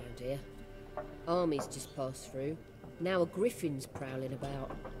jumpy around here. Armies just passed through. Now a griffin's prowling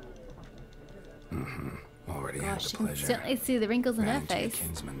about. Already had Gosh, the you can pleasure. certainly see the wrinkles in her Ran into your face.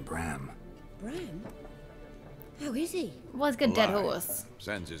 kinsman Bram. Bram? How is he? Well, he's got a dead Alive. horse.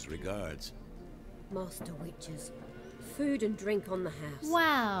 Sends his regards. Master Witches. Food and drink on the house.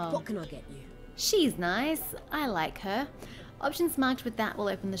 Wow. What can I get you? She's nice. I like her. Options marked with that will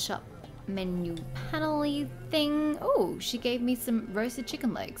open the shop menu panel-y thing. Oh, she gave me some roasted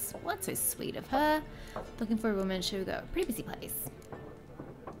chicken legs. Well, that's so sweet of her. Looking for a woman, she would go. Pretty busy place.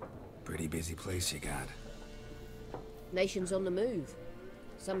 Pretty busy place you got. Nations on the move.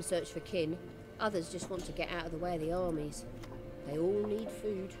 Some search for kin. Others just want to get out of the way of the armies. They all need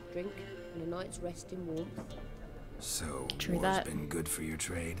food, drink, and a night's rest in warmth. So, True war's that. been good for your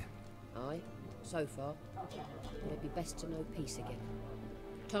trade? Aye. so far. It'd be best to know peace again.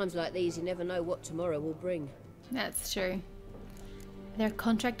 Times like these, you never know what tomorrow will bring. That's true. Is there a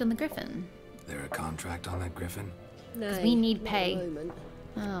contract on the Griffin? There a contract on that Griffin? No, we need not pay. at the moment.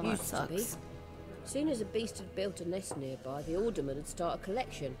 Oh, that Used to be. sucks. Soon as a beast had built a nest nearby, the alderman would start a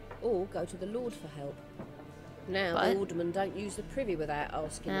collection, or go to the Lord for help. Now But- the alderman don't use the privy without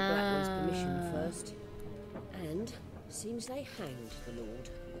asking the Black One's permission first. And seems they hanged the Lord.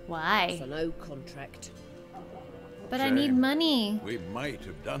 Why? For no contract. But I need money. We might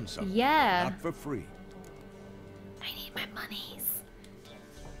have done something. Yeah. But not for free. I need my monies.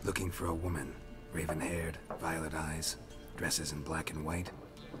 Looking for a woman. Raven-haired, violet eyes, dresses in black and white.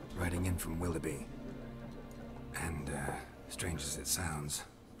 Riding in from Willoughby. And, strange as it sounds,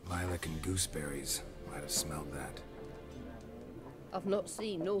 Lilac and Gooseberries might have smelled that. I've not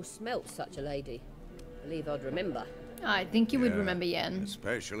seen nor smelt such a lady. Believe I'd remember. I think you would Yeah, remember Yen.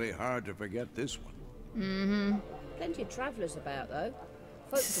 Especially hard to forget this one. Mm-hmm. Plenty of travellers about, though.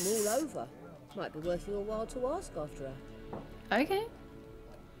 Folk from all over. Might be worth your while to ask after her. Okay.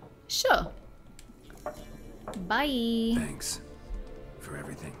 Sure. Bye. Thanks for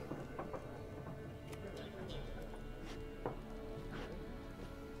everything.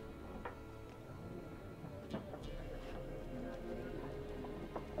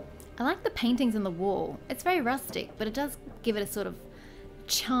 I like the paintings on the wall. It's very rustic, but it does give it a sort of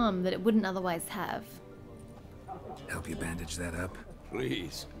charm that it wouldn't otherwise have. Help you bandage that up?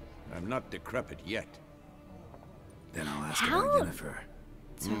 Please. I'm not decrepit yet. Then I'll ask How? about Yennefer.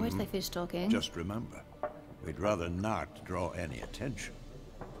 So where's they fish talking? Just remember, we'd rather not draw any attention.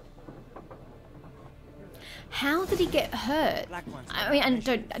 How did he get hurt? I mean, and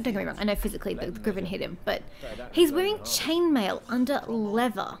don't get me wrong, I know physically the Griffin hit him, but he's wearing chainmail under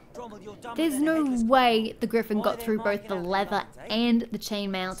leather. There's no way the Griffin got through both the leather and the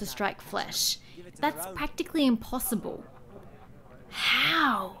chainmail to strike flesh. That's practically impossible.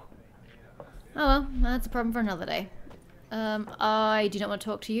 How? Oh well, that's a problem for another day. I do not want to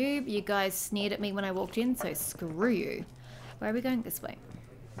talk to you. You guys sneered at me when I walked in, so screw you. Where are we going? This way.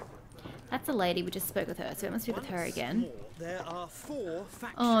 That's a lady, we just spoke with her, so it must be with her again. There are 4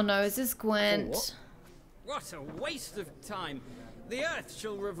 factions. Oh no, is this Gwent? 4? What a waste of time. The Earth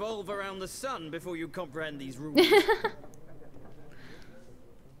shall revolve around the sun before you comprehend these rules.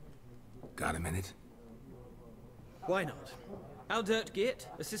 Got a minute? Why not? Aldert Geert,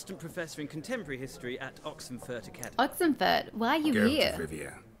 Assistant Professor in Contemporary History at Oxenfurt Academy. Oxenfurt, why are you Geralt here? of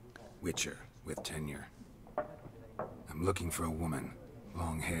Rivia. Witcher with tenure. I'm looking for a woman.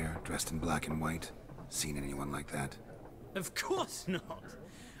 Long hair, dressed in black and white. Seen anyone like that? Of course not.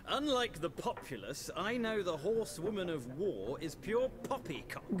 Unlike the populace, I know the horsewoman of war is pure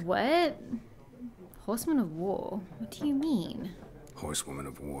poppycock. What? Horseman of War? What do you mean? Horsewoman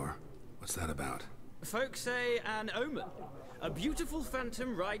of War. What's that about? Folk say an omen. A beautiful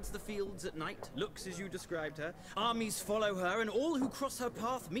phantom rides the fields at night, looks as you described her. Armies follow her, and all who cross her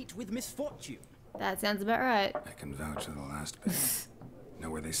path meet with misfortune. That sounds about right. I can vouch for the last bit. Know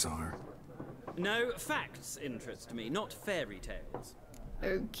where they saw her? No, facts interest me, not fairy tales.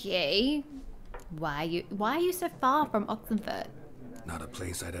 Okay. Why are you so far from Oxenfurt? Not a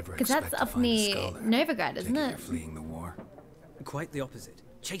place I'd ever Because expect that's to up find a near scholar. Novigrad, isn't You're it? fleeing the war. Quite the opposite.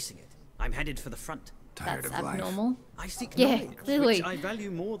 Chasing it. I'm headed for the front. Tired That's of life. abnormal. I seek Yeah, knowledge, clearly. which I value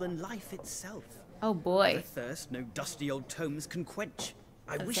more than life itself. Oh A boy. thirst no dusty old tomes can quench.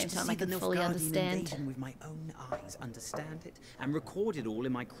 I At the wish same to time, see I the can fully Nilfgaardian understand. invasion with my own eyes, understand it, and record it all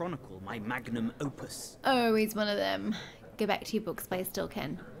in my chronicle, my magnum opus. Oh, he's one of them. Go back to your books, but I still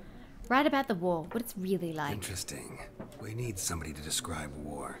can. Write about the war, what it's really like. Interesting. We need somebody to describe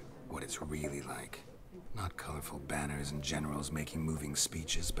war, what it's really like. Not colorful banners and generals making moving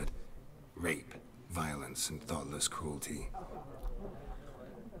speeches, but rape, violence, and thoughtless cruelty.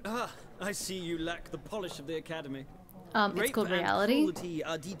 Ah, I see you lack the polish of the academy. It's Rape called and reality. cruelty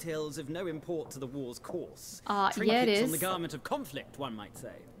are details of no import to the war's course. Yeah, it Trinkets on is. the garment of conflict, one might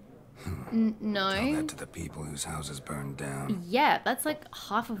say. Tell No. that to the people whose houses burned down. Yeah, that's like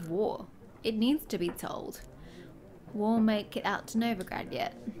half of war. It needs to be told. Won't make it out to Novigrad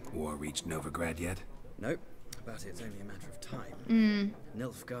yet. War reached Novigrad yet? Nope, but it's only a matter of time.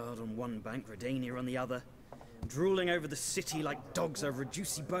 Nilfgaard on one bank, Redania on the other, drooling over the city like dogs over a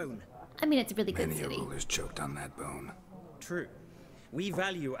juicy bone. I mean, it's a really good Many a city. ruler's choked on that bone. True. We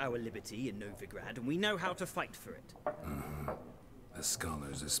value our liberty in Novigrad, and we know how to fight for it. The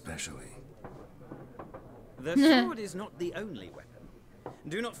scholars especially. The sword is not the only weapon.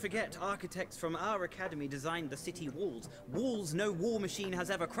 Do not forget, architects from our academy designed the city walls. Walls no war machine has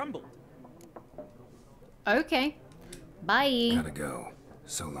ever crumbled. Okay. Bye. Gotta go.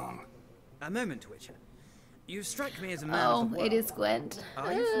 So long. A moment, Witcher. You strike me as a man Oh, of the world. it is Gwent.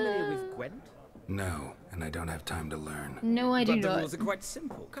 Are you familiar with Gwent? No, and I don't have time to learn. No, I do But not. the rules are quite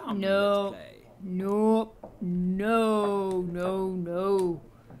simple. Come, No. let's play. No. No. No. No.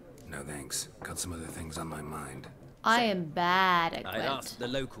 No thanks. Got some other things on my mind. I am bad at I Gwent. asked the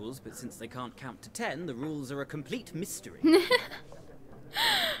locals, but since they can't count to 10, the rules are a complete mystery.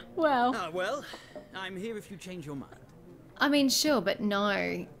 Well. Ah, well, I'm here if you change your mind. I mean, sure, but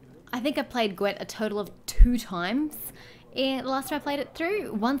no. I think I played Gwent a total of 2 times. And last time I played it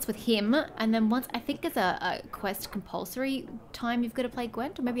through, once with him, and then once, I think as a quest compulsory time you've got to play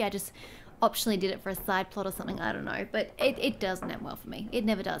Gwent, or maybe I just optionally did it for a side plot or something, I don't know. But it doesn't end well for me. It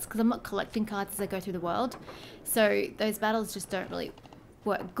never does, because I'm not collecting cards as I go through the world. So those battles just don't really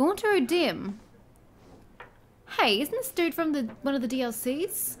work. Gaunter Dim. Hey, isn't this dude from one of the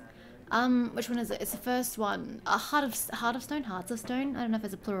DLCs? Which one is it? It's the first one. Hearts of Stone. I don't know if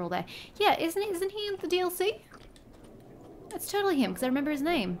there's a plural there. Yeah, isn't he in the DLC? It's totally him, because I remember his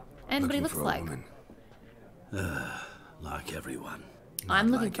name. And what he looks like. Like everyone. I'm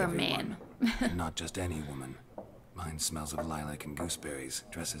Not looking like for a everyone. man. And not just any woman. Mine smells of lilac and gooseberries,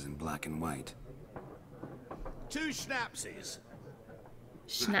 dresses in black and white. 2 schnapsies.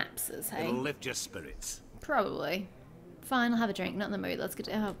 Schnapses, hey? It'll lift your spirits. Probably. Fine, I'll have a drink. Not in the mood. Let's get...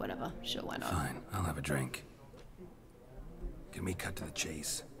 Oh, whatever. Sure, why not? Fine, I'll have a drink. Can we cut to the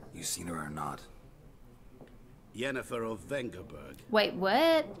chase? You seen her or not? Yennefer of Vengerberg. Wait,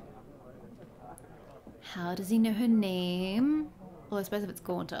 what? How does he know her name? Well, I suppose if it's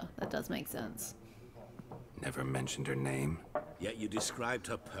Gaunter, that does make sense. Never mentioned her name. Yet you described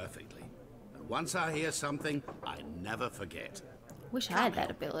her perfectly. And once I hear something, I never forget. Wish I had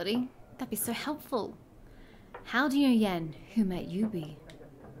that ability. That'd be so helpful. How do you know Yen? Who might you be?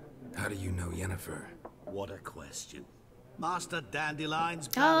 How do you know Yennefer? What a question. Master Dandelion's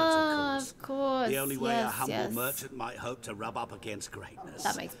ballads, Of course. The only way a Yes, humble yes. merchant might hope to rub up against greatness.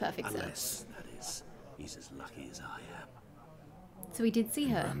 That makes perfect Unless, sense. that is, he's as lucky as I am. So we did see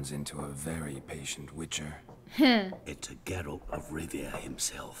her. Runs into a very patient witcher. It's a Geralt of Rivia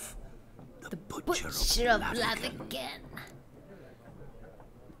himself. The Butcher of Blaviken.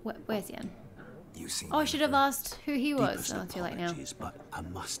 Where's Yen? You seen Oh, I should have asked who he was. Deepest Oh, too late now. apologies, but I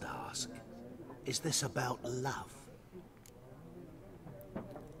must ask, is this about love?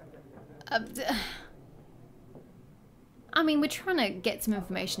 I mean, we're trying to get some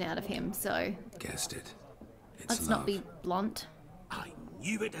information out of him, so Guessed it. It's let's love. not be blunt. I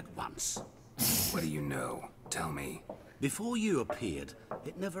knew it at once. What do you know? Tell me. Before you appeared,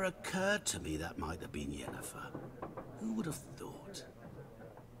 it never occurred to me that might have been Yennefer. Who would have thought?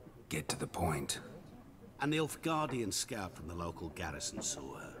 Get to the point. An Nilfgaardian scout from the local garrison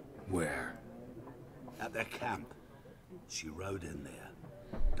saw her. Where? At their camp. She rode in there.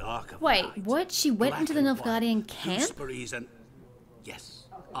 Dark of Wait, night, what? She went black into the and Nilfgaardian white, camp? Gooseberries and... Yes,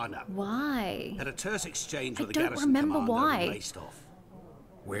 I know. Why? Had a terse exchange I with the don't garrison remember commander why. and raced off.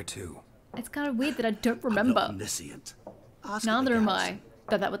 Where to? It's kind of weird that I don't I'm remember. not omniscient. Ask Neither the am garrison. I.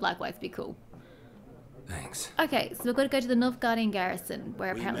 Though that would likewise be cool. Thanks. Okay, so we've got to go to the Nilfgaardian garrison,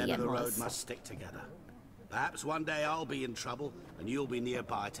 where We apparently men of Yen the road was. must stick together. Perhaps one day I'll be in trouble and you'll be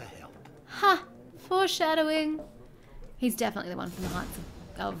nearby to help. Ha! Foreshadowing. He's definitely the one from the Hearts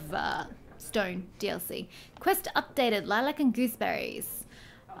of Stone DLC. Quest updated, Lilac and Gooseberries.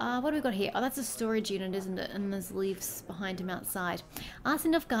 What do we got here? Oh, that's a storage unit, isn't it? And there's leaves behind him outside. Ask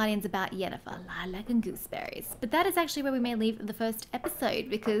enough Guardians about Yennefer, Lilac and Gooseberries. But that is actually where we may leave the first episode,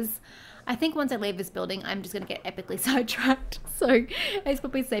 because I think once I leave this building, I'm just going to get epically sidetracked. So it's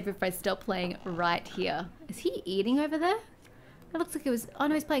probably safer if I stop playing right here. Is he eating over there? It looks like it was... Oh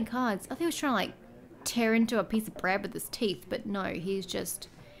no, he's playing cards. I think he was trying to like tear into a piece of bread with his teeth, but no, he's just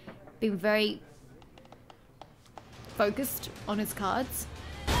being very focused on his cards.